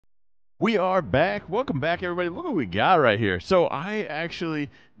We are back. Welcome back, everybody. Look what we got right here. So I actually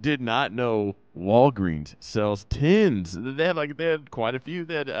did not know Walgreens sells tins. They had quite a few.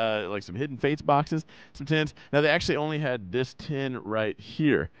 They had like some Hidden Fates boxes, some tins. Now they actually only had this tin right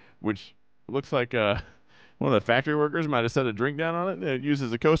here, which looks like one of the factory workers might have set a drink down on it and it used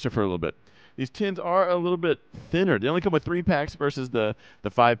as a coaster for a little bit. These tins are a little bit thinner. They only come with 3 packs versus the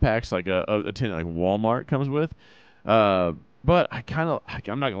 5 packs like a tin like Walmart comes with. Uh, but I'm not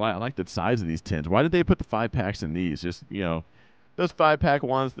gonna lie, I like the size of these tins. Why did they put the 5 packs in these? Just, those 5 pack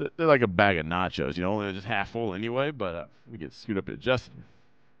ones, they're like a bag of nachos, only just half full anyway, but we get screwed up at Justin.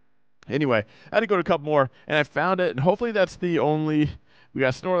 Anyway, I had to go to a couple more, and I found it, and hopefully that's the only. We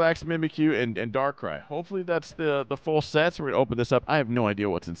got Snorlax, Mimikyu, and Darkrai. Hopefully that's the full set, so we're going to open this up. I have no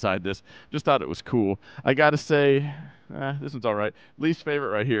idea what's inside this. Just thought it was cool. I got to say, this one's all right. Least favorite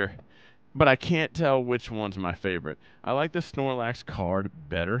right here. But I can't tell which one's my favorite. I like the Snorlax card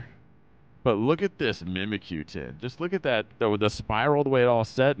better. But look at this Mimikyu tin. Just look at that, the spiral, the way it all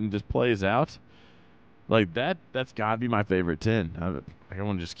set and just plays out. Like that's got to be my favorite tin. I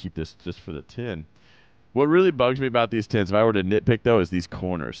want to just keep this just for the tin. What really bugs me about these tins, if I were to nitpick though, is these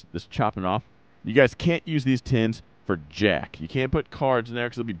corners. This chopping off. You guys can't use these tins for jack. You can't put cards in there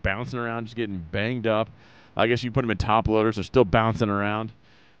because they'll be bouncing around, just getting banged up. I guess you put them in top loaders, they're still bouncing around.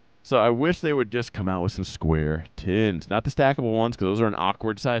 So I wish they would just come out with some square tins, not the stackable ones, because those are an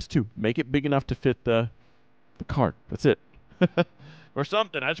awkward size too. Make it big enough to fit the cart. That's it. Or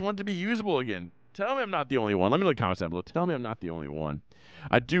something. I just want it to be usable again. Tell me I'm not the only one. Let me know in the comments down below. Tell me I'm not the only one.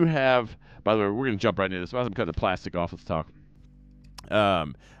 I do have, by the way, we're going to jump right into this. As I'm cutting the plastic off, let's talk.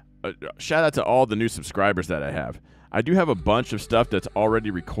 Shout out to all the new subscribers that I have. I do have a bunch of stuff that's already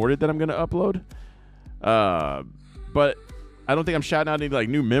recorded that I'm going to upload. But I don't think I'm shouting out any like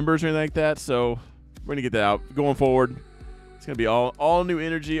new members or anything like that, so we're gonna get that out going forward. It's gonna be all new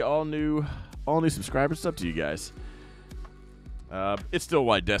energy, all new subscribers. It's up to you guys. It's still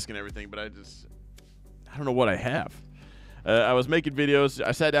white desk and everything, but I don't know what I have. I was making videos.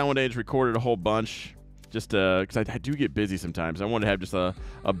 I sat down one day and just recorded a whole bunch, just because I do get busy sometimes. I want to have just a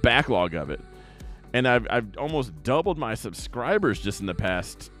backlog of it, and I've almost doubled my subscribers just in the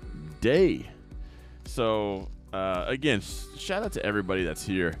past day. So. Again, shout out to everybody that's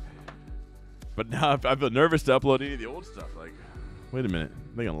here. But now I feel nervous to upload any of the old stuff. Like, wait a minute.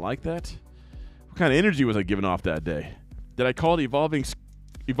 Are they going to like that? What kind of energy was I giving off that day? Did I call it evolving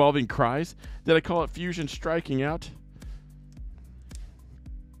cries? Did I call it fusion striking out?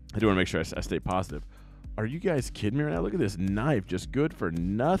 I do want to make sure I stay positive. Are you guys kidding me right now? Look at this knife. Just good for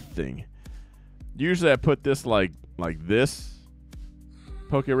nothing. Usually I put this like this.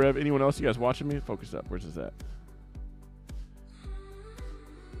 Pokerev. Anyone else? You guys watching me? Focus up. Where's this at?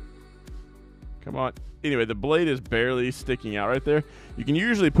 Come on. Anyway, the blade is barely sticking out right there. You can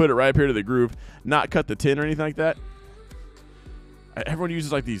usually put it right up here to the groove, not cut the tin or anything like that. Everyone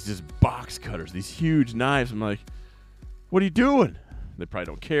uses like these just box cutters, these huge knives. I'm like, what are you doing? They probably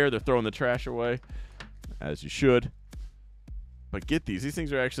don't care. They're throwing the trash away, as you should. But get these. These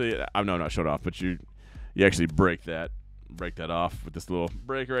things are actually, I'm not showing off, but you actually break that off with this little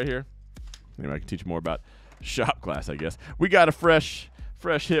breaker right here. Anyway, I can teach more about shop class, I guess. We got a fresh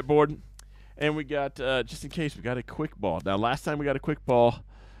hit board. And we got, just in case, we got a quick ball. Now, last time we got a quick ball,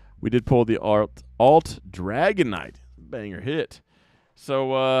 we did pull the Alt Dragonite. Banger hit.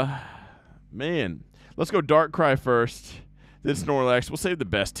 So, man, let's go Darkrai first. Then Snorlax. We'll save the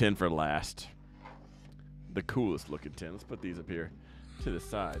best 10 for last. The coolest looking 10. Let's put these up here to the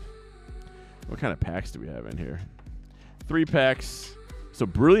side. What kind of packs do we have in here? 3 packs. So,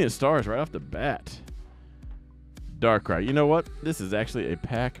 Brilliant Stars right off the bat. Darkrai. You know what? This is actually a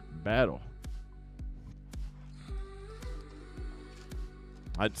pack battle.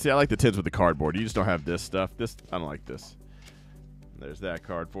 I like the tins with the cardboard. You just don't have this stuff. I don't like this. There's that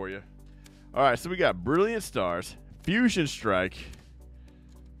card for you. All right, so we got Brilliant Stars, Fusion Strike.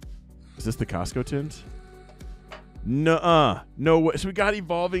 Is this the Costco tins? Nuh-uh. No way. So we got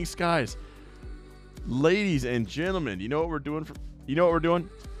Evolving Skies. Ladies and gentlemen, you know what we're doing?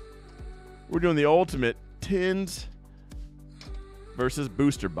 We're doing the ultimate tins versus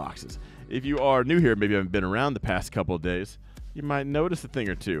booster boxes. If you are new here, maybe haven't been around the past couple of days, you might notice a thing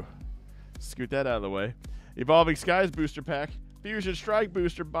or two. Scoot that out of the way. Evolving Skies booster pack. Fusion Strike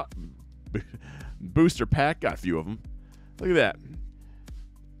booster pack. Got a few of them. Look at that.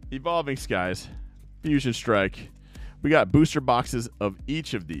 Evolving Skies. Fusion Strike. We got booster boxes of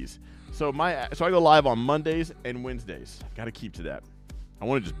each of these. So I go live on Mondays and Wednesdays. Got to keep to that. I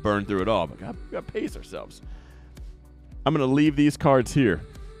want to just burn through it all, but got to pace ourselves. I'm going to leave these cards here.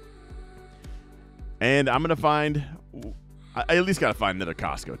 And I'm going to find... I at least got to find another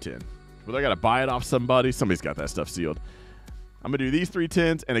Costco tin. But I got to buy it off somebody. Somebody's got that stuff sealed. I'm going to do these 3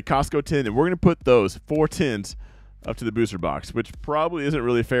 tins and a Costco tin, and we're going to put those 4 tins up to the booster box, which probably isn't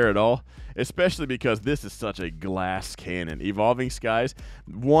really fair at all, especially because this is such a glass cannon. Evolving Skies,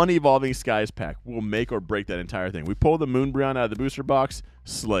 one Evolving Skies pack will make or break that entire thing. We pull the Moonbreon out of the booster box,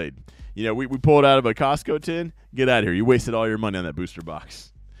 slayed. You know, we pull it out of a Costco tin, get out of here. You wasted all your money on that booster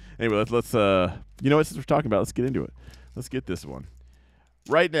box. Anyway, let's you know what, since we're talking about it, let's get into it. Let's get this one.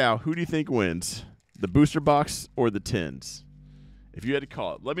 Right now, who do you think wins, the booster box or the tins? If you had to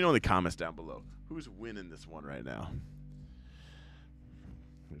call it, let me know in the comments down below. Who's winning this one right now?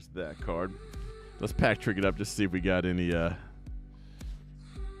 There's that card. Let's pack trick it up just to see if we got any. Let's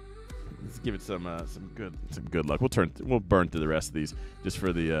give it some good luck. We'll burn through the rest of these just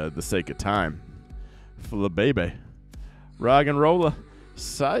for the sake of time. Flabebe, Roggenrola,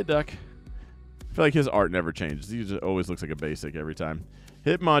 Psyduck. I feel like his art never changes. He just always looks like a basic every time.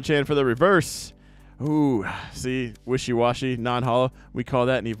 Hitmonchan for the reverse. Ooh, see, wishy-washy, non-hollow. We call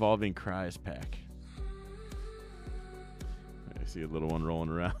that an Evolving Cries pack. I see a little one rolling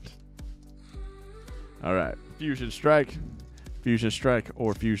around. All right, Fusion Strike,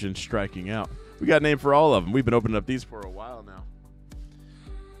 or Fusion Striking Out. We got a name for all of them. We've been opening up these for a while now.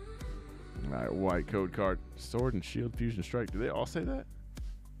 All right, white code card. Sword and Shield Fusion Strike. Do they all say that?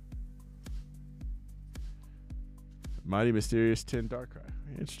 Mighty Mysterious Tin Darkrai.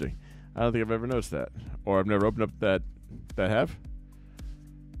 Interesting. I don't think I've ever noticed that. Or I've never opened up that have.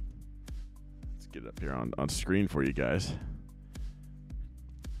 Let's get it up here on screen for you guys.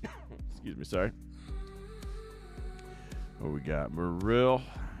 Excuse me, sorry. What we got? Marill.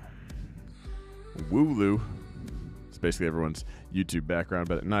 Wooloo. It's basically everyone's YouTube background,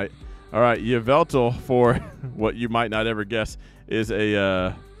 but at night. All right, Yveltal for what you might not ever guess is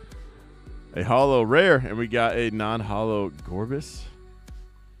a hollow rare, and we got a non-hollow Gorbis.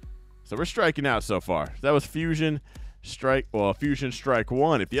 So we're striking out so far. That was Fusion Strike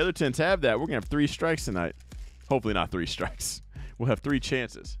 1. If the other tins have that, we're going to have 3 strikes tonight. Hopefully not 3 strikes. We'll have 3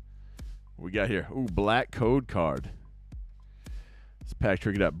 chances. What we got here? Ooh, black code card. Let's pack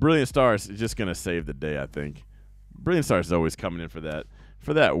trick it up. Brilliant Stars is just going to save the day, I think. Brilliant Stars is always coming in for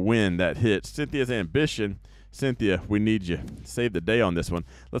that win, that hit. Cynthia's Ambition. Cynthia, we need you. Save the day on this one.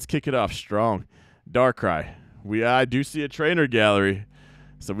 Let's kick it off strong. Darkrai. I do see a trainer gallery.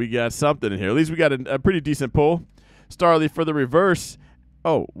 So we got something in here. At least we got a pretty decent pull. Starly for the reverse.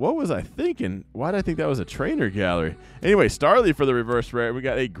 Oh, what was I thinking? Why did I think that was a trainer gallery? Anyway, Starly for the reverse rare. We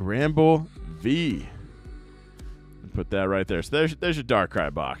got a Gramble V. Put that right there. So there's your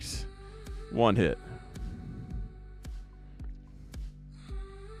Darkrai box. 1 hit.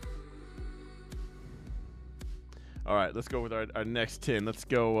 All right, let's go with our next tin. Let's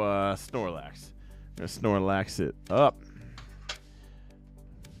go Snorlax. We're going to Snorlax it up.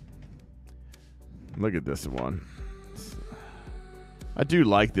 Look at this one. I do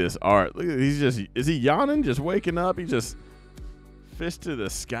like this art. Look at, is he yawning, just waking up? He just fist to the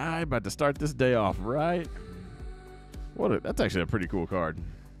sky, about to start this day off right. That's actually a pretty cool card.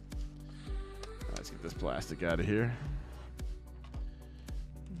 Let's get this plastic out of here.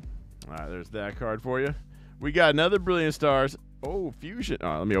 All right, there's that card for you. We got another Brilliant Stars. Oh, Fusion. All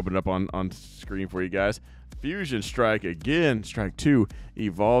right, let me open it up on screen for you guys. Fusion Strike again. Strike 2.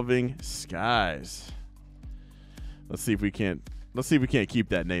 Evolving Skies. Let's see if we can't keep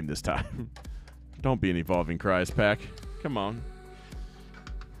that name this time. Don't be an Evolving Cries pack. Come on.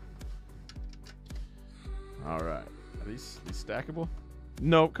 All right. Are these stackable?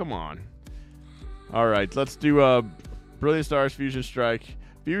 No, come on. All right, let's do Brilliant Stars, Fusion Strike,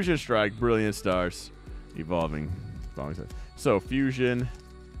 Brilliant Stars, Evolving Stars. So Fusion.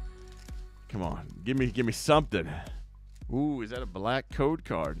 Come on, give me something. Ooh, is that a black code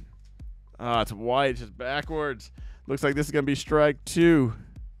card? Ah, it's white, it's just backwards. Looks like this is gonna be strike 2.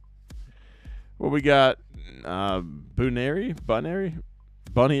 What we got? Bunary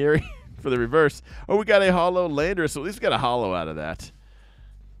for the reverse. Oh, we got a hollow Lander, so at least we got a hollow out of that.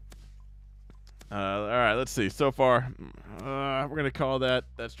 All right, let's see. So far, we're gonna call that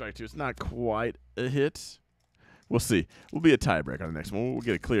strike 2. It's not quite a hit. We'll see. We'll be a tiebreaker on the next one. We'll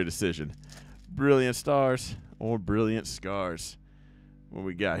get a clear decision. Brilliant Stars or Brilliant Scars. What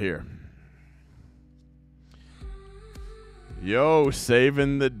we got here? Yo,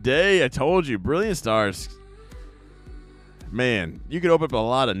 saving the day. I told you, Brilliant Stars. Man, you could open up a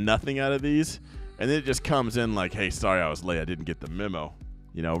lot of nothing out of these, and then it just comes in like, hey, sorry I was late. I didn't get the memo.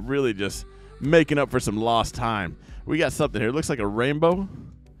 You know, really just making up for some lost time. We got something here. It looks like a rainbow.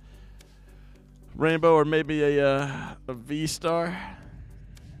 Rainbow or maybe a V-Star.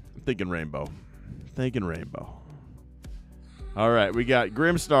 I'm thinking rainbow. All right, we got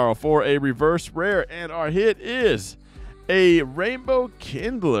Grimmsnarl for a reverse rare, and our hit is a Rainbow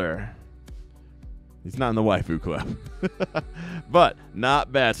Kindler. He's not in the waifu club. But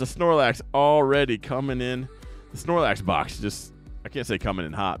not bad. So Snorlax already coming in. The Snorlax box just, I can't say coming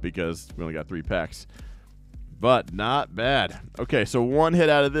in hot because we only got 3 packs. But not bad. Okay, so 1 hit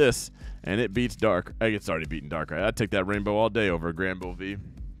out of this, and it beats Dark. It's already beaten Darkrai. I'd take that Rainbow all day over a Granbull V.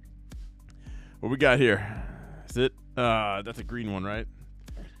 What we got here? Is it? That's a green one, right?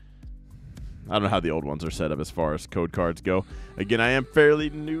 I don't know how the old ones are set up as far as code cards go. Again, I am fairly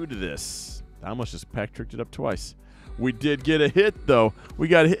new to this. I almost just pack tricked it up twice. We did get a hit, though. We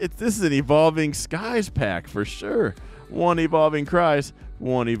got a hit. This is an Evolving Skies pack for sure. 1 Evolving Cries,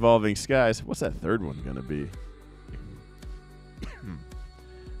 1 Evolving Skies. What's that third one going to be?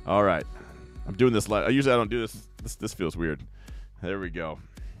 All right. I'm doing this live. Usually I don't do this. This feels weird. There we go.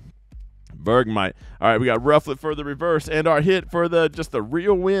 Bergmite. All right, we got Rufflet for the reverse, and our hit for just the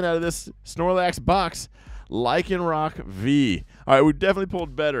real win out of this Snorlax box, Lycanroc V. All right, we definitely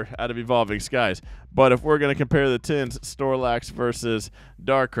pulled better out of Evolving Skies, but if we're going to compare the tins, Snorlax versus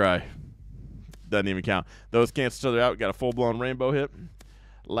Darkrai, doesn't even count. Those cancel each other out. We got a full-blown rainbow hit.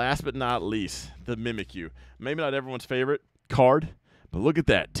 Last but not least, the Mimikyu. Maybe not everyone's favorite card, but look at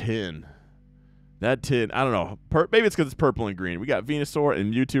that tin. That tin, I don't know. Maybe it's because it's purple and green. We got Venusaur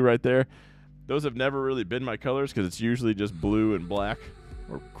and Mewtwo right there. Those have never really been my colors because it's usually just blue and black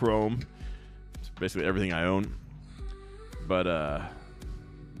or chrome. It's basically everything I own. But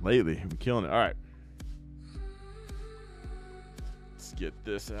lately, I'm killing it. All right. Let's get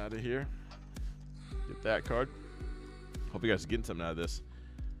this out of here. Get that card. Hope you guys are getting something out of this.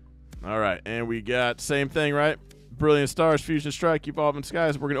 All right, and we got same thing, right? Brilliant Stars, Fusion Strike, Evolving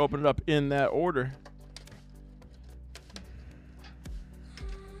Skies. We're going to open it up in that order.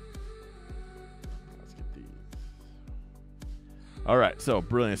 Let's get these. All right, so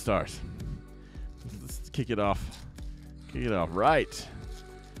Brilliant Stars. Let's kick it off. Kick it off right.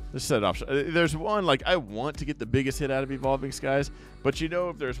 Let's set it off. There's one, like, I want to get the biggest hit out of Evolving Skies, but you know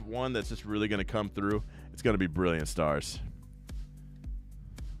if there's one that's just really going to come through, it's going to be Brilliant Stars.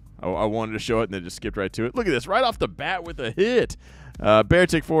 I wanted to show it and then just skipped right to it. Look at this, right off the bat with a hit.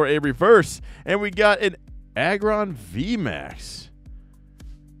 Beartick for a reverse. And we got an Aggron VMAX.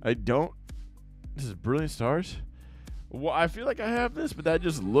 This is Brilliant Stars? Well, I feel like I have this, but that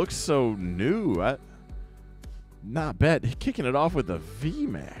just looks so new. Not bad. Kicking it off with a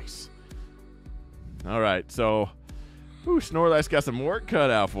VMAX. All right, so Snorlax got some work cut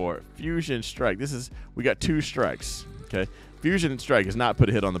out for it. Fusion Strike. We got 2 strikes, okay? Fusion Strike has not put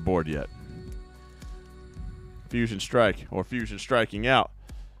a hit on the board yet. Fusion Strike or Fusion Striking out.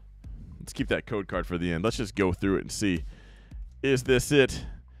 Let's keep that code card for the end. Let's just go through it and see. Is this it?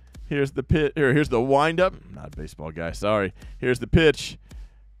 Here's the pitch. Here's the windup. I'm not a baseball guy. Sorry. Here's the pitch.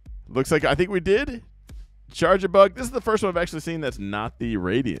 Looks like I think we did. Charger Bug. This is the first one I've actually seen that's not the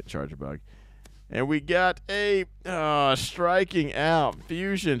Radiant Charger Bug. And we got a striking out.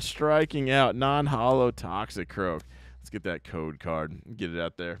 Fusion Striking out. Non-hollow Toxicroak. Let's get that code card and get it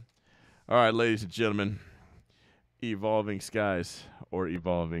out there. All right, ladies and gentlemen, Evolving Skies or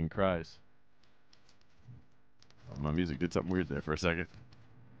Evolving Cries. Oh, my music did something weird there for a second.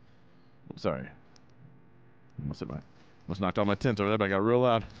 I'm sorry. Almost knocked all my tins over there, but I got real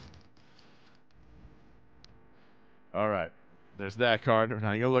loud. All right, there's that card. We're not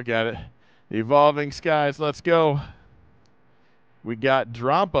going to look at it. Evolving Skies, let's go. We got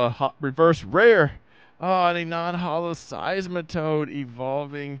Drampa, reverse rare. Oh, and a non-hollow Seismitoad,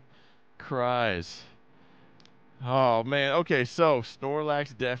 Evolving Cries. Oh man. Okay, so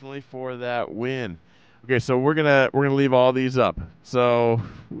Snorlax definitely for that win. Okay, so we're gonna leave all these up. So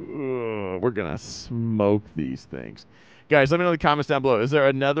we're gonna smoke these things, guys. Let me know in the comments down below. Is there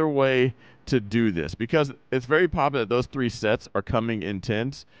another way to do this? Because it's very popular that those 3 sets are coming in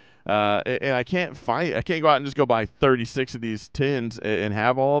tins. And I can't go out and just go buy 36 of these tins and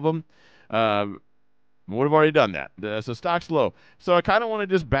have all of them. We've already done that. So stock's low. So I kind of want to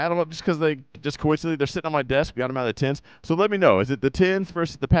just battle up just because coincidentally they're sitting on my desk. We got them out of the tins. So let me know. Is it the tins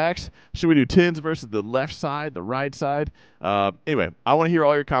versus the packs? Should we do tins versus the left side, the right side? Anyway, I want to hear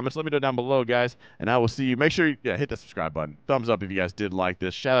all your comments. Let me know down below, guys. And I will see you. Make sure you hit the subscribe button. Thumbs up if you guys did like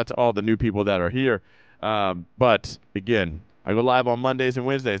this. Shout out to all the new people that are here. But again, I go live on Mondays and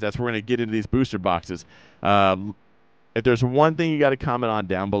Wednesdays. That's where we're going to get into these booster boxes. If there's one thing you got to comment on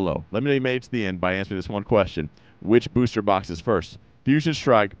down below, let me know you made it to the end by answering this one question. Which booster box is first? Fusion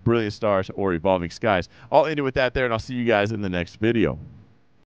Strike, Brilliant Stars, or Evolving Skies? I'll end it with that there, and I'll see you guys in the next video.